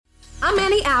I'm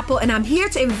Annie Apple, and I'm here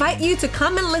to invite you to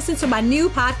come and listen to my new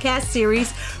podcast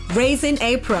series, Raising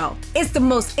a Pro. It's the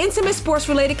most intimate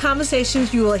sports-related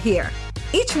conversations you will hear.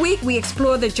 Each week, we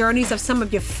explore the journeys of some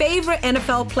of your favorite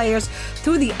NFL players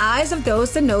through the eyes of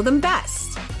those that know them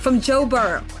best. From Joe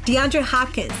Burrow, DeAndre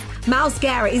Hopkins, Myles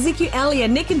Garrett, Ezekiel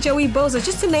Elliott, Nick and Joey Bosa,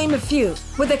 just to name a few.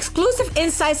 With exclusive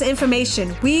insights and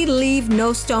information, we leave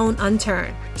no stone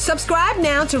unturned. Subscribe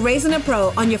now to Raising a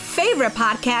Pro on your favorite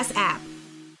podcast app.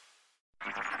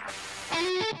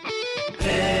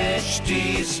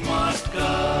 HT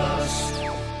Smartcast.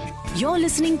 You're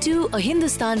listening to a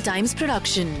Hindustan Times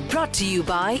production brought to you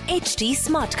by HT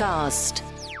Smartcast.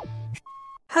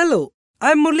 Hello,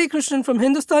 I'm Murli Krishnan from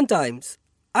Hindustan Times.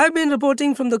 I've been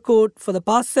reporting from the court for the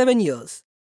past 7 years.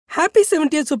 Happy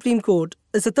 70th Supreme Court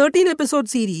is a 13-episode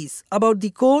series about the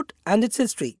court and its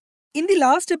history. In the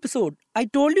last episode, I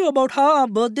told you about how our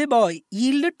birthday boy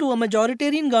yielded to a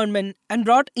majoritarian government and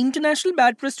brought international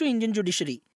bad press to Indian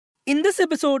judiciary. In this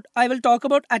episode, I will talk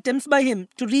about attempts by him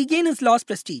to regain his lost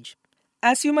prestige.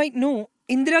 As you might know,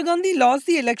 Indira Gandhi lost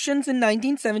the elections in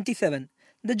 1977.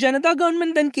 The Janata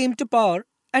government then came to power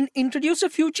and introduced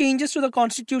a few changes to the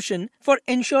constitution for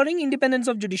ensuring independence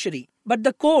of judiciary. But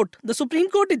the Supreme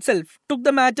Court itself, took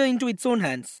the matter into its own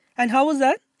hands. And how was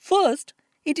that? First,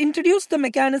 it introduced the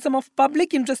mechanism of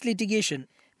public interest litigation.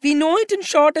 We know it in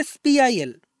short as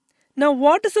PIL. Now,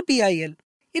 what is a PIL?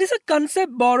 It is a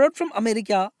concept borrowed from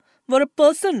America where a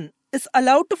person is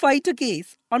allowed to fight a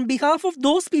case on behalf of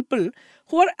those people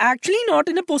who are actually not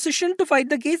in a position to fight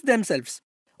the case themselves.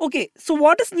 Okay, so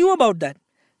what is new about that?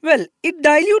 Well, it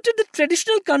diluted the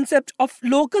traditional concept of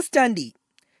locus standi.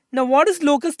 Now, what is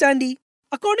locus standi?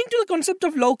 According to the concept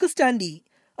of locus standi,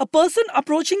 a person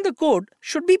approaching the court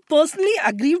should be personally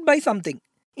aggrieved by something.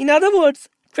 In other words,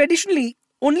 traditionally,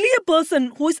 only a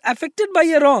person who is affected by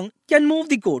a wrong can move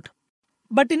the court.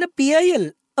 But in a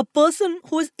PIL, a person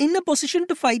who is in a position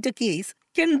to fight a case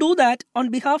can do that on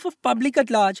behalf of public at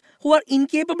large who are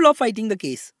incapable of fighting the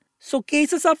case. So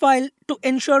cases are filed to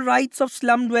ensure rights of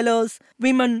slum dwellers,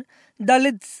 women,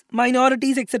 Dalits,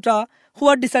 minorities, etc. who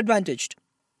are disadvantaged.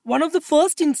 One of the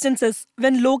first instances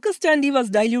when locus standi was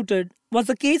diluted was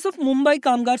the case of Mumbai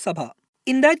Kamgar Sabha.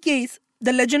 In that case,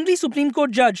 the legendary Supreme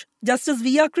Court judge, Justice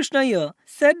V.R. Krishna Iyer,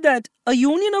 said that a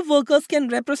union of workers can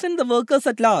represent the workers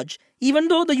at large, even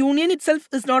though the union itself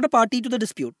is not a party to the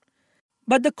dispute.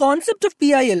 But the concept of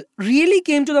PIL really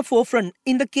came to the forefront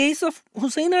in the case of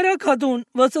Husainara Khatun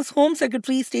versus Home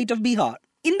Secretary, State of Bihar.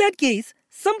 In that case,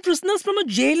 some prisoners from a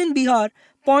jail in Bihar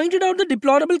pointed out the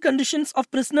deplorable conditions of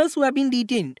prisoners who have been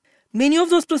detained. Many of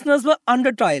those prisoners were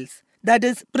under trials. That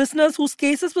is, prisoners whose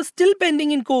cases were still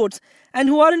pending in courts and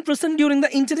who are in prison during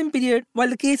the interim period while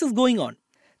the case is going on.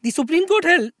 The Supreme Court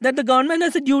held that the government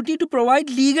has a duty to provide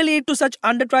legal aid to such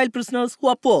under-trial prisoners who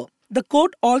are poor. The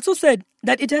court also said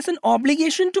that it has an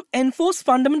obligation to enforce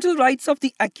fundamental rights of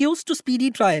the accused to speedy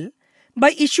trial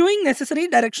by issuing necessary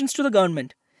directions to the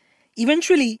government.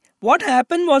 Eventually, what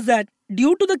happened was that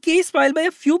due to the case filed by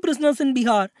a few prisoners in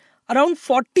Bihar, around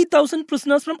 40,000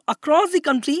 prisoners from across the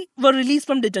country were released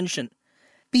from detention.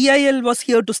 PIL was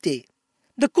here to stay.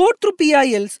 The court through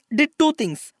PILs did two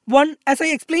things. One, as I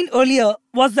explained earlier,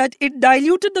 was that it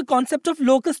diluted the concept of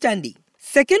locus standi.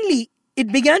 Secondly,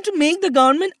 it began to make the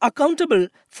government accountable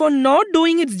for not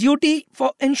doing its duty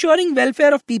for ensuring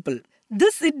welfare of people.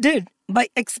 This it did by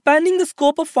expanding the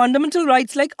scope of fundamental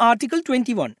rights like Article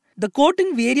 21. The court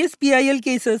in various PIL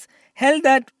cases held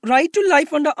that right to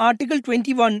life under Article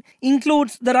 21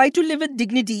 includes the right to live with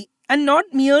dignity and not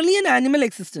merely an animal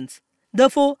existence.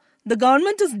 Therefore, the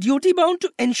government is duty-bound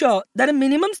to ensure that a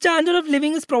minimum standard of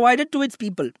living is provided to its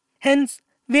people. Hence,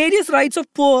 various rights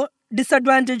of poor,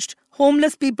 disadvantaged,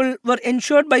 homeless people were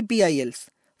ensured by PILs.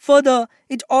 Further,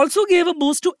 it also gave a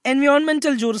boost to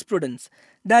environmental jurisprudence.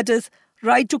 That is,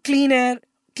 right to clean air,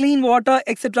 clean water,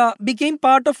 etc. became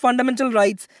part of fundamental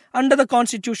rights under the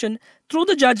Constitution through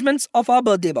the judgments of our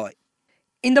birthday boy.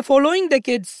 In the following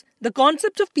decades, the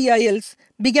concept of PILs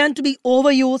began to be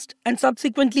overused and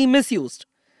subsequently misused.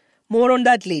 More on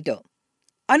that later.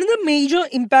 Another major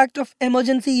impact of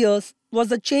emergency years was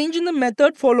the change in the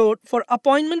method followed for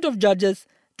appointment of judges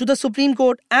to the Supreme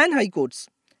Court and High Courts.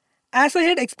 As I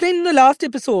had explained in the last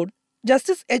episode,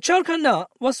 Justice H.R. Khanna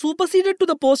was superseded to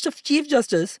the post of Chief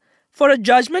Justice for a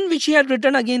judgment which he had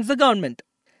written against the government.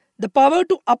 The power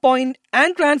to appoint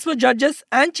and transfer judges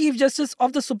and Chief Justice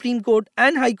of the Supreme Court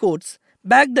and High Courts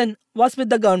back then was with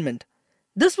the government.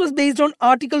 This was based on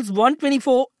Articles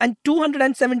 124 and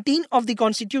 217 of the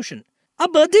Constitution. Our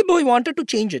birthday boy wanted to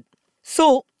change it.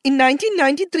 So, in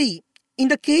 1993, in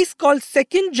the case called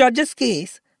Second Judge's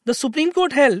Case, the Supreme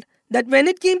Court held that when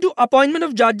it came to appointment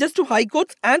of judges to High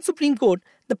Courts and Supreme Court,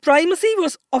 the primacy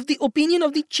was of the opinion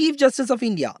of the Chief Justice of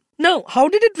India. Now, how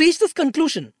did it reach this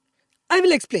conclusion? I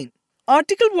will explain.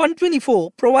 Article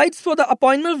 124 provides for the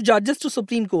appointment of judges to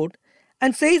Supreme Court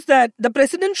and says that the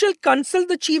President shall consult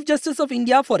the Chief Justice of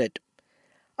India for it.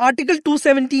 Article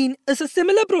 217 is a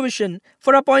similar provision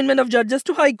for appointment of judges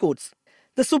to High Courts.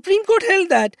 The Supreme Court held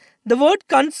that the word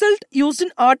consult used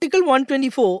in Article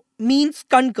 124 means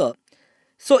concur.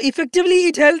 So effectively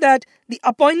it held that the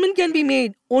appointment can be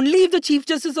made only if the Chief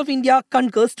Justice of India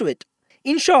concurs to it.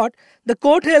 In short, the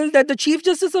court held that the Chief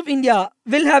Justice of India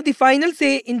will have the final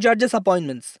say in judges'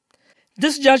 appointments.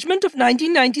 This judgment of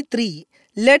 1993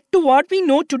 led to what we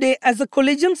know today as the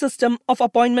collegium system of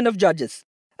appointment of judges.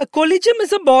 A collegium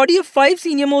is a body of 5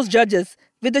 senior-most judges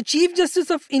with the Chief Justice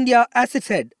of India as its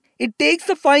head. It takes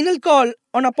the final call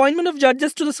on appointment of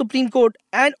judges to the Supreme Court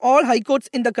and all high courts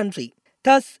in the country.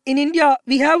 Thus, in India,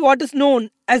 we have what is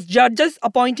known as judges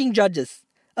appointing judges,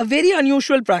 a very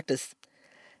unusual practice.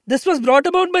 This was brought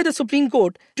about by the Supreme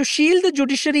Court to shield the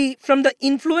judiciary from the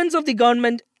influence of the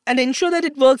government and ensure that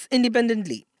it works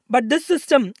independently. But this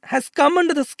system has come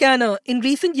under the scanner in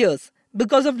recent years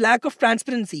because of lack of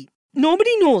transparency.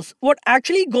 Nobody knows what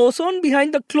actually goes on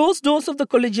behind the closed doors of the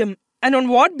collegium and on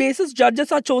what basis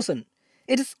judges are chosen.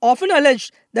 It is often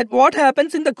alleged that what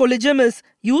happens in the collegium is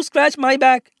you scratch my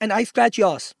back and I scratch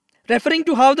yours, referring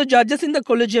to how the judges in the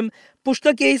collegium push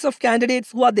the case of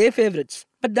candidates who are their favorites.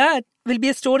 But that will be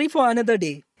a story for another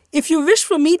day. If you wish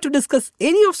for me to discuss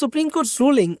any of Supreme Court's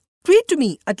ruling, tweet to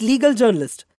me at Legal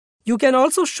Journalist. You can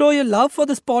also show your love for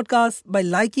this podcast by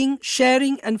liking,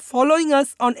 sharing and following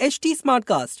us on HT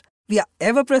Smartcast. We are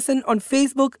ever present on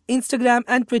Facebook, Instagram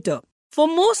and Twitter. For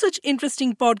more such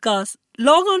interesting podcasts,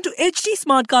 log on to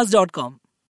htsmartcast.com.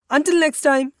 Until next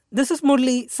time, this is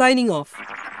Murli signing off.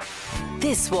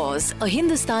 This was a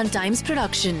Hindustan Times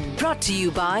production brought to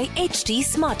you by HT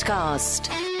Smartcast.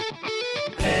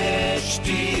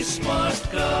 HT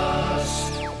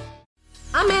Smartcast.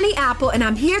 I'm Annie Apple, and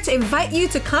I'm here to invite you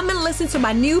to come and listen to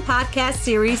my new podcast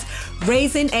series,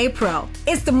 Raising a Pro.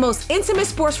 It's the most intimate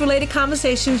sports-related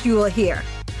conversations you will hear.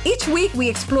 Each week, we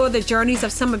explore the journeys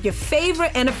of some of your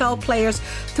favorite NFL players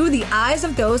through the eyes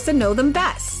of those that know them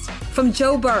best. From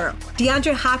Joe Burrow,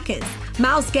 DeAndre Hopkins,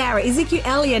 Myles Garrett, Ezekiel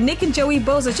Elliott, Nick and Joey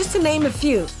Bosa, just to name a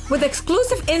few. With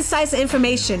exclusive insights and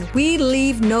information, we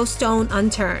leave no stone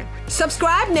unturned.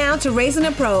 Subscribe now to Raising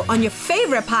a Pro on your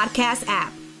favorite podcast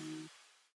app.